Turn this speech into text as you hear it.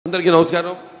అందరికీ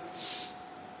నమస్కారం.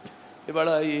 ఇవాళ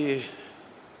ఈ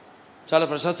చాలా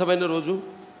ప్రశస్తమైన రోజు.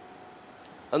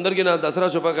 అందరికీ నా దసరా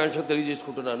శుభాకాంక్షలు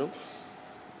తెలియజేసుకుంటున్నాను.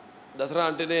 దసరా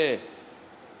అంటేనే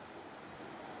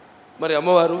మరి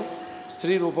అమ్మవారు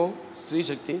స్త్రీ రూపం, స్త్రీ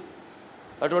శక్తి.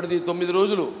 అటువంటిది 9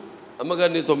 రోజులు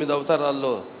అమ్మగారిని 9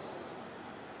 అవతారాల్లో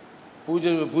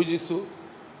పూజిస్తూ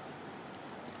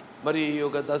మరి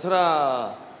ఒక దసరా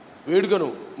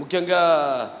వేడుకను ముఖ్యంగా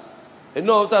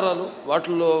ఎన్నో అవతారాలు,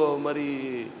 వాటిల్లో మరి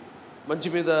మంచి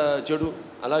మీద చెడు,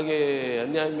 అలాగే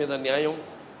అన్యాయం మీద న్యాయం,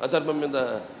 అధర్మం మీద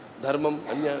ధర్మం,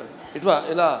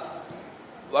 ఇలా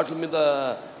వాటి మీద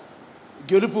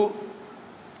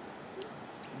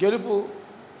గెలుపు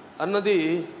అన్నది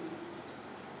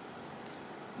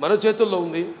మన చేతుల్లో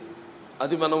ఉంది.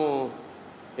 అది మనం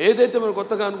ఏదైతే మనం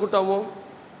కొత్తగా అనుకుంటామో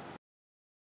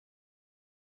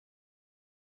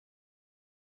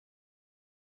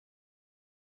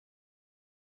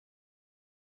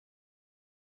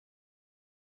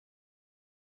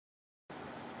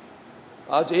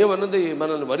ఆ చేయమన్నది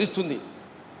మనల్ని వరిస్తుంది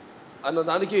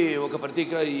అన్నదానికి ఒక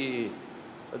ప్రతీక ఈ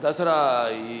దసరా,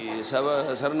 ఈ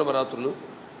శరన్నవరాత్రులు.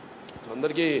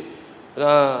 అందరికీ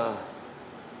నా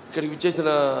ఇక్కడికి విచ్చేసిన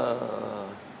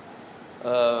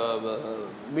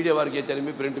మీడియా వారికి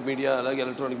అయితేనేమి, ప్రింట్ మీడియా, అలాగే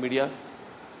ఎలక్ట్రానిక్ మీడియా,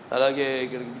 అలాగే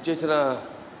ఇక్కడికి విచ్చేసిన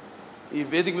ఈ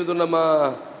వేదిక మీద ఉన్న మా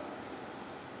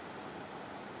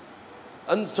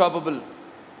అన్స్టాపబుల్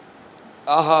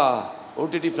ఆహా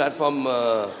ఓటీటీ ప్లాట్ఫామ్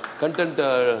కంటెంట్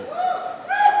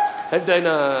హెడ్ అయిన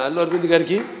అల్లు అరవింద్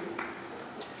గారికి,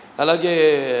 అలాగే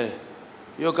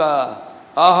ఈ యొక్క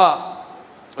ఆహా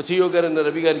CEO గారైన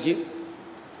రవి గారికి,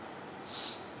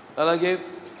 అలాగే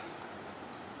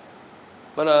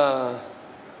మన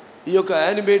ఈ యొక్క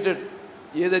యానిమేటెడ్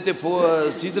ఏదైతే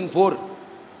సీజన్ 4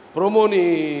 ప్రోమోని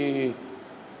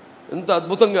ఎంత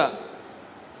అద్భుతంగా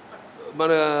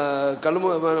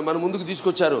మన ముందుకు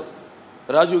తీసుకొచ్చారు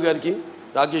రాజీవ్ గారికి,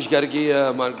 రాకేష్ గారికి,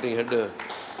 మార్కెటింగ్ హెడ్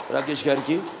రాకేష్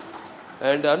గారికి,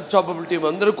 అండ్ అన్స్టాపబుల్ టీం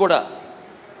అందరూ కూడా,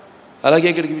 అలాగే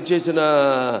ఇక్కడికి విచ్చేసిన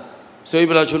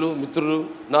శ్రేయభిలాషులు, మిత్రులు,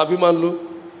 నా అభిమానులు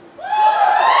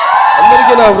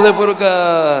అందరికీ నా హృదయపూర్వక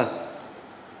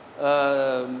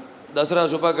దసరా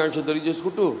శుభాకాంక్షలు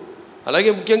తెలియజేసుకుంటూ,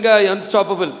 అలాగే ముఖ్యంగా ఈ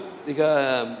అన్స్టాపబుల్ ఇక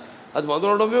అది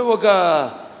మొదలవడమే ఒక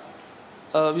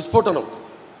విస్ఫోటనం,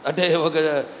 అంటే ఒక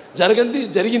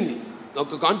జరిగింది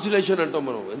ఒక కాన్సిలేషన్ అంటాం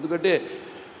మనం. ఎందుకంటే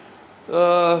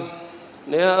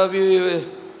అవి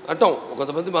అంటాం,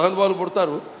 కొంతమంది మహానుభావులు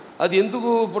పుడతారు, అది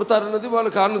ఎందుకు పుడతారన్నది వాళ్ళ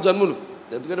కారణం జన్ములు.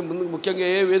 ఎందుకంటే ముందు ముఖ్యంగా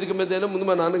ఏ వేదిక మీద అయినా ముందు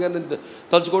మా నాన్నగారిని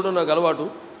తలుచుకోవడం నాకు అలవాటు.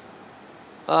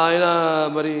 ఆయన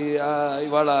మరి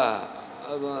ఇవాళ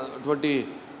అటువంటి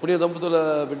పుణ్య దంపతుల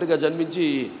బిడ్డగా జన్మించి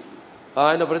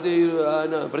ఆయన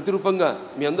ప్రతిరూపంగా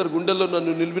మీ అందరి గుండెల్లో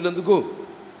నన్ను నిలిపినందుకు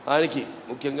ఆయనకి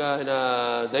ముఖ్యంగా ఆయన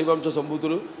దైవాంశ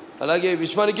సంభూతులు, అలాగే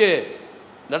విశ్వానికే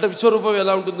నట విశ్వరూపం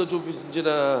ఎలా ఉంటుందో చూపించిన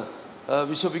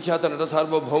విశ్వవిఖ్యాత నట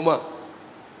సార్వభౌమ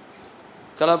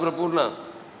కళాప్రపూర్ణ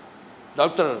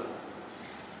డాక్టర్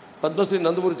పద్మశ్రీ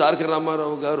నందమూరి తారక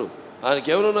రామారావు గారు. ఆయన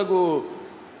కేవలం నాకు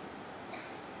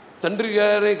తండ్రి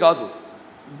గారే కాదు,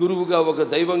 గురువుగా, ఒక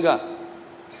దైవంగా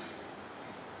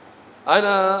ఆయన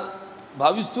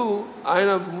భావిస్తూ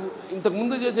ఆయన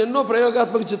ఇంతకుముందు చేసిన ఎన్నో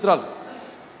ప్రయోగాత్మక చిత్రాలు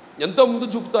ఎంతో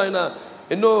ముందు చూపుతూ ఆయన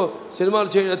ఎన్నో సినిమాలు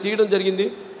తీయడం జరిగింది.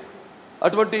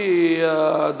 అటువంటి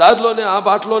దారిలోనే, ఆ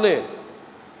బాటలోనే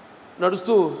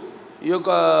నడుస్తూ ఈ యొక్క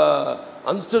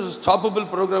అన్స్టాపబుల్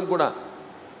ప్రోగ్రాం కూడా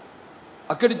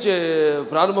అక్కడి నుంచే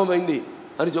ప్రారంభమైంది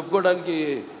అని చెప్పుకోవడానికి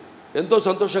ఎంతో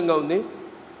సంతోషంగా ఉంది.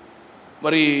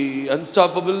 మరి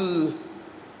అన్స్టాపబుల్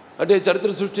అంటే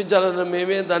చరిత్ర సృష్టించాలన్నా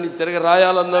మేమే, దాన్ని తిరగ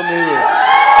రాయాలన్నా మేమే.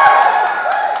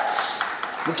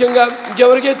 ముఖ్యంగా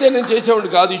ఇంకెవరికైతే నేను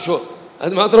చేసేవాడిని కాదు ఈ షో,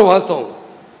 అది మాత్రం వాస్తవం.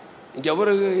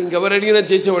 ఇంకెవరు అడిగినా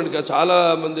చేసేవాడిని కాదు.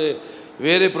 చాలామంది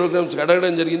వేరే ప్రోగ్రామ్స్కి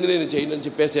అడగడం జరిగింది, నేను చేయనని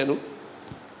చెప్పేశాను.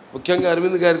 ముఖ్యంగా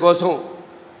అరవింద్ గారి కోసం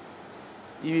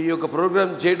ఈ యొక్క ప్రోగ్రాం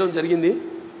చేయడం జరిగింది.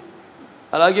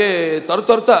 అలాగే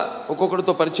త్వరత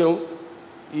ఒక్కొక్కరితో పరిచయం,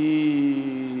 ఈ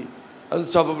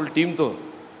అన్స్టాపబుల్ టీంతో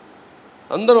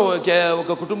అందరం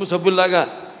ఒక కుటుంబ సభ్యుల్లాగా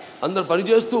అందరు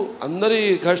పనిచేస్తూ అందరి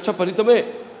కష్ట ఫలితమే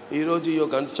ఈరోజు ఈ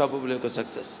యొక్క అన్స్టాపబుల్ యొక్క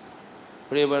సక్సెస్.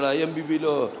 ఇప్పుడు ఇవాళ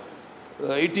IMDbలో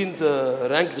 18th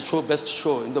ranked show, best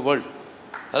show in the world.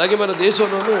 అలాగే మన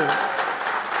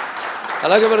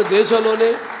దేశంలోనే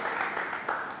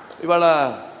ఇవాళ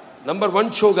నంబర్ 1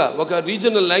 షోగా ఒక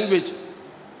regional language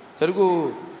Telugu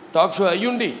talk show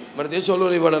అయ్యుండి మన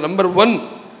దేశంలోనే ఇవాళ నంబర్ 1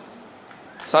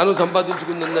 స్థానం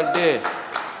సంపాదించుకుందంటే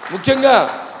ముఖ్యంగా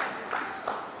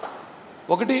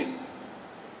ఒకటి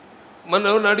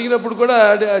మనం అడిగినప్పుడు కూడా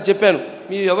చెప్పాను,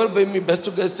 మీ బెస్ట్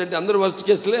గెస్ట్ అంటే అందరూ వర్స్ట్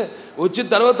గెస్ట్లే, వచ్చిన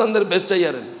తర్వాత అందరు బెస్ట్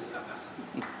అయ్యారని.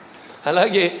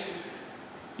 అలాగే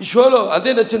ఈ షోలో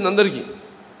అదే నచ్చింది అందరికీ.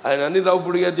 ఆయన అనిల్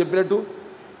రావుపూడి గారు చెప్పినట్టు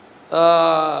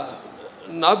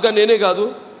నాకుగా నేనే కాదు,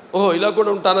 ఓహో ఇలా కూడా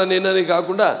ఉంటానా నేనని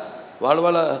కాకుండా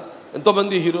వాళ్ళ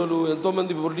ఎంతోమంది హీరోలు,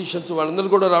 ఎంతోమంది పొలిటీషియన్స్ వాళ్ళందరూ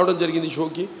కూడా రావడం జరిగింది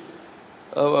షోకి.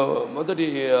 మొదటి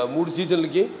 3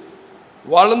 సీజన్లకి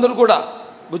వాళ్ళందరూ కూడా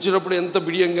వచ్చినప్పుడు ఎంత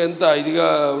బిడియంగా ఎంత ఇదిగా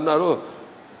ఉన్నారో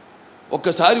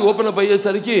ఒక్కసారి ఓపెన్ అప్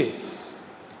అయ్యేసరికి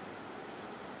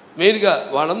మెయిన్గా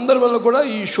వాళ్ళందరి వల్ల కూడా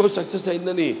ఈ షో సక్సెస్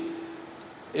అయిందని,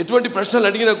 ఎటువంటి ప్రశ్నలు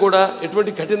అడిగినా కూడా,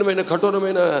 ఎటువంటి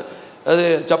కఠోరమైన అదే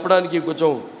చెప్పడానికి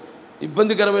కొంచెం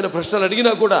ఇబ్బందికరమైన ప్రశ్నలు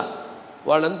అడిగినా కూడా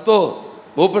వాళ్ళెంతో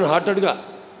ఓపెన్ హార్టెడ్గా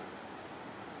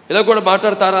ఇలా కూడా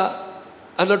మాట్లాడతారా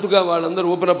అన్నట్టుగా వాళ్ళందరూ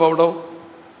ఓపెన్ అప్ అవ్వడం,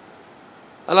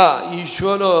 అలా ఈ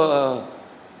షోలో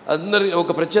అందరి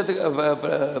ఒక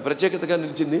ప్రత్యేకతగా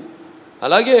నిలిచింది.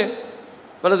 అలాగే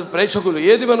మన ప్రేక్షకులు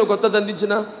ఏది మనం కొత్తది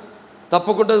అందించినా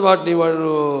తప్పకుండా వాటిని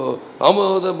వాళ్ళు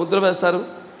ఆమోద ముద్ర వేస్తారు,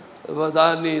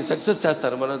 దాన్ని సక్సెస్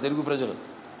చేస్తారు. మన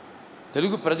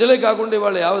తెలుగు ప్రజలే కాకుండా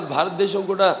ఇవాళ యావత్ భారతదేశం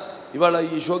కూడా ఇవాళ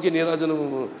ఈ షోకి నీరాజనం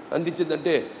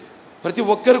అందించిందంటే ప్రతి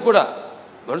ఒక్కరు కూడా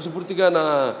మనస్ఫూర్తిగా నా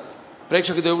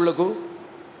ప్రేక్షక దేవుళ్లకు,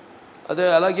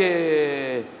 అలాగే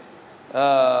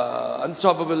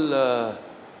అన్స్టాపబుల్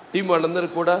టీం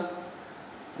వాళ్ళందరికీ కూడా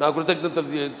నా కృతజ్ఞతలు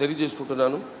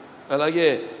తెలియజేసుకుంటున్నాను. అలాగే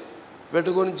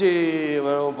వీటి గురించి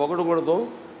మనం పొగడకూడదు.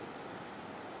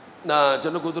 నా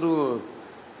చిన్న కూతురు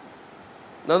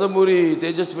నందమూరి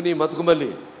తేజస్విని మతుకుమల్లి,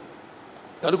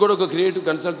 తను కూడా ఒక క్రియేటివ్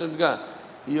కన్సల్టెంట్గా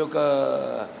ఈ యొక్క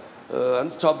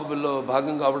అన్స్టాపబుల్లో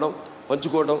భాగం కావడం,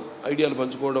 పంచుకోవడం, ఐడియాలు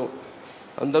పంచుకోవడం,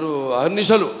 అందరూ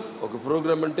అహర్నిశలు ఒక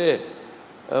ప్రోగ్రాం అంటే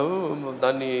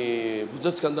దాన్ని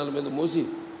భుజస్కంధాల మీద మోసి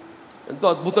ఎంతో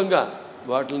అద్భుతంగా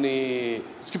వాటిని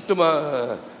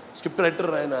స్క్రిప్ట్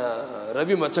రైటర్ ఆయన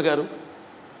రవి మచ్చ గారు,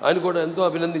 ఆయన కూడా ఎంతో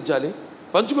అభినందించాలి.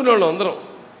 పంచుకునేవాళ్ళం అందరం,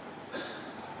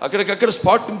 అక్కడికక్కడ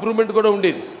స్పాట్ ఇంప్రూవ్మెంట్ కూడా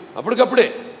ఉండేది. అప్పటికప్పుడే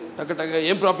టక్కటక్క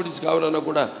ఏం ప్రాపర్టీస్ కావాలన్నా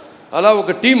కూడా అలా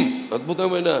ఒక టీం,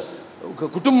 అద్భుతమైన ఒక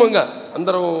కుటుంబంగా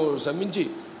అందరం శ్రమించి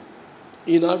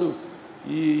ఈనాడు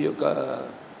ఈ యొక్క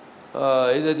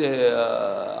ఏదైతే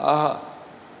ఆహా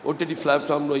ఓటీటీ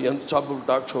ప్లాట్ఫామ్లో ఎంత చాపబుల్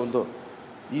టాక్ షో ఉందో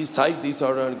ఈ స్థాయికి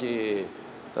తీసుకురావడానికి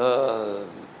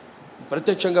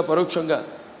ప్రత్యక్షంగా పరోక్షంగా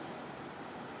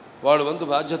వాళ్ళ వంతు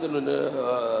బాధ్యతను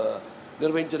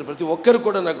నిర్వహించిన ప్రతి ఒక్కరు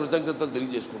కూడా నాకు కృతజ్ఞతలు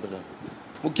తెలియజేసుకుంటున్నాను.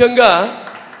 ముఖ్యంగా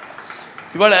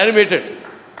ఇవాళ యానిమేటెడ్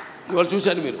ఇవాళ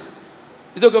చూశాను మీరు,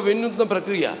 ఇది ఒక వినూత్న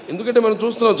ప్రక్రియ. ఎందుకంటే మనం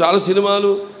చూస్తున్నాం చాలా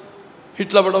సినిమాలు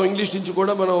హిట్లు అవ్వడం, ఇంగ్లీష్ నుంచి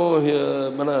కూడా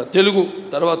మన తెలుగు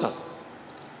తర్వాత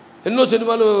ఎన్నో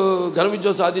సినిమాలు ఘన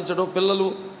విజయం సాధించడం, పిల్లలు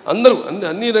అందరూ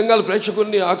అన్ని రంగాల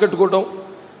ప్రేక్షకుల్ని ఆకట్టుకోవడం,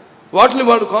 వాటిని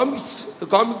వాడు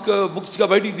కామిక్ బుక్స్గా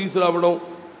బయటికి తీసుకురావడం,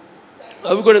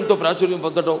 అవి కూడా ఎంతో ప్రాచుర్యం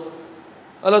పొందడం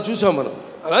అలా చూసాం మనం.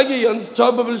 అలాగే ఈ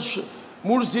అన్స్టాపబుల్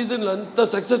 3 సీజన్లు అంతా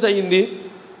సక్సెస్ అయ్యింది.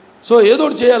 సో ఏదో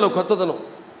ఒకటి చేయాలి, కొత్తదనం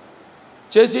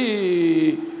చేసి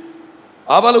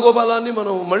ఆబాలగోపాలాన్ని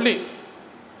మనం మళ్ళీ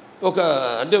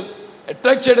అంటే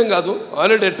అట్రాక్ట్ చేయడం కాదు,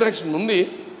 ఆల్రెడీ అట్రాక్షన్ ఉంది,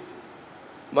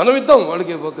 మనం ఇద్దాం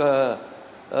వాళ్ళకి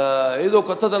ఏదో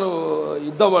కొత్తదనం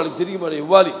ఇద్దాం, వాళ్ళకి తిరిగి మనం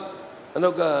ఇవ్వాలి అనే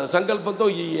ఒక సంకల్పంతో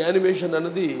ఈ యానిమేషన్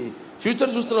అన్నది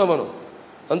ఫ్యూచర్ చూస్తున్నాం మనం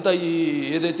అంతా. ఈ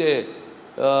ఏదైతే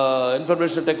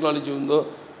ఇన్ఫర్మేషన్ టెక్నాలజీ ఉందో,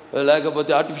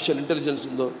 లేకపోతే ఆర్టిఫిషియల్ ఇంటెలిజెన్స్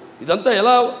ఉందో, ఇదంతా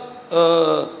ఎలా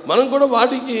మనం కూడా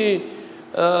వాటికి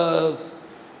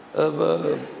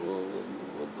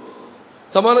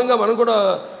సమానంగా మనం కూడా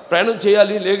ప్రయాణం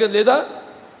చేయాలి. లేదా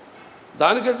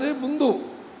దానికంటే ముందు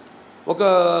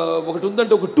ఒకటి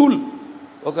ఉందంటే, ఒక టూల్,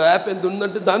 ఒక యాప్ ఎంత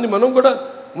ఉందంటే దాన్ని మనం కూడా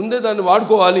ముందే దాన్ని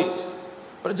వాడుకోవాలి,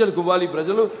 ప్రజలకు ఇవ్వాలి,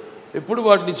 ప్రజలు ఎప్పుడు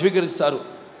వాటిని స్వీకరిస్తారు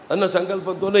అన్న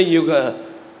సంకల్పంతోనే ఈ యొక్క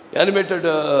యానిమేటెడ్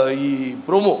ఈ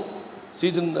ప్రోమో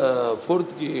సీజన్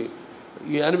 4కి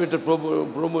ఈ యానిమేటెడ్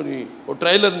ప్రోమోని ఒక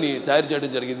ట్రైలర్ని తయారు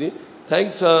చేయడం జరిగింది.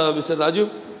 Thanks mister Raju,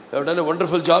 have done a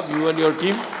wonderful job, you and your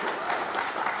team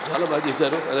చాలా బాగా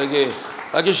చేశారు. అలాగే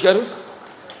రాకేష్ గారు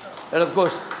అండ్ ఆఫ్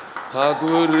కోర్స్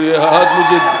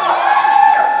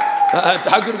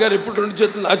ఠాకూర్ గారు ఎప్పుడు 2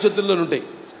 చేతులు నా చేతుల్లోనే ఉంటాయి.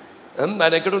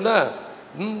 ఆయన ఎక్కడున్నా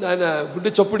ఆయన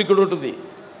గుండె చప్పుడు ఇక్కడ ఉంటుంది,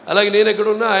 అలాగే నేను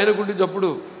ఎక్కడున్నా ఆయన గుండె చప్పుడు,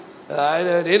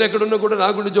 నేను ఎక్కడున్నా కూడా నా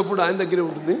గుండె చప్పుడు ఆయన దగ్గరే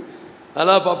ఉంటుంది.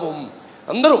 అలా పాపం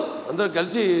అందరూ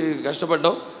కలిసి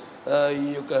కష్టపడ్డాం ఈ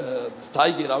యొక్క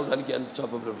స్థాయికి రావడానికి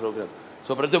అన్స్టాపబుల్ ప్రోగ్రామ్.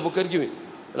 సో ప్రతి ఒక్కరికి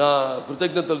నా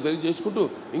కృతజ్ఞతలు తెలియజేసుకుంటూ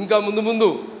ఇంకా ముందు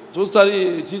చూస్తారు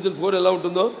సీజన్ 4 ఎలా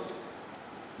ఉంటుందో.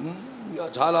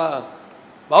 చాలా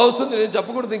బాగుస్తుంది, నేను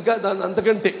చెప్పకూడదు ఇంకా, దాన్ని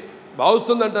అంతకంటే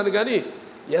బాగుస్తుంది అంటాను, కానీ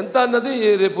ఎంత అన్నది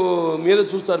రేపు మీరే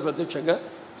చూస్తారు ప్రత్యక్షంగా.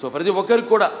 సో ప్రతి ఒక్కరికి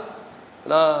కూడా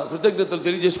నా కృతజ్ఞతలు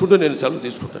తెలియజేసుకుంటూ నేను సెలవు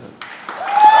తీసుకుంటున్నాను.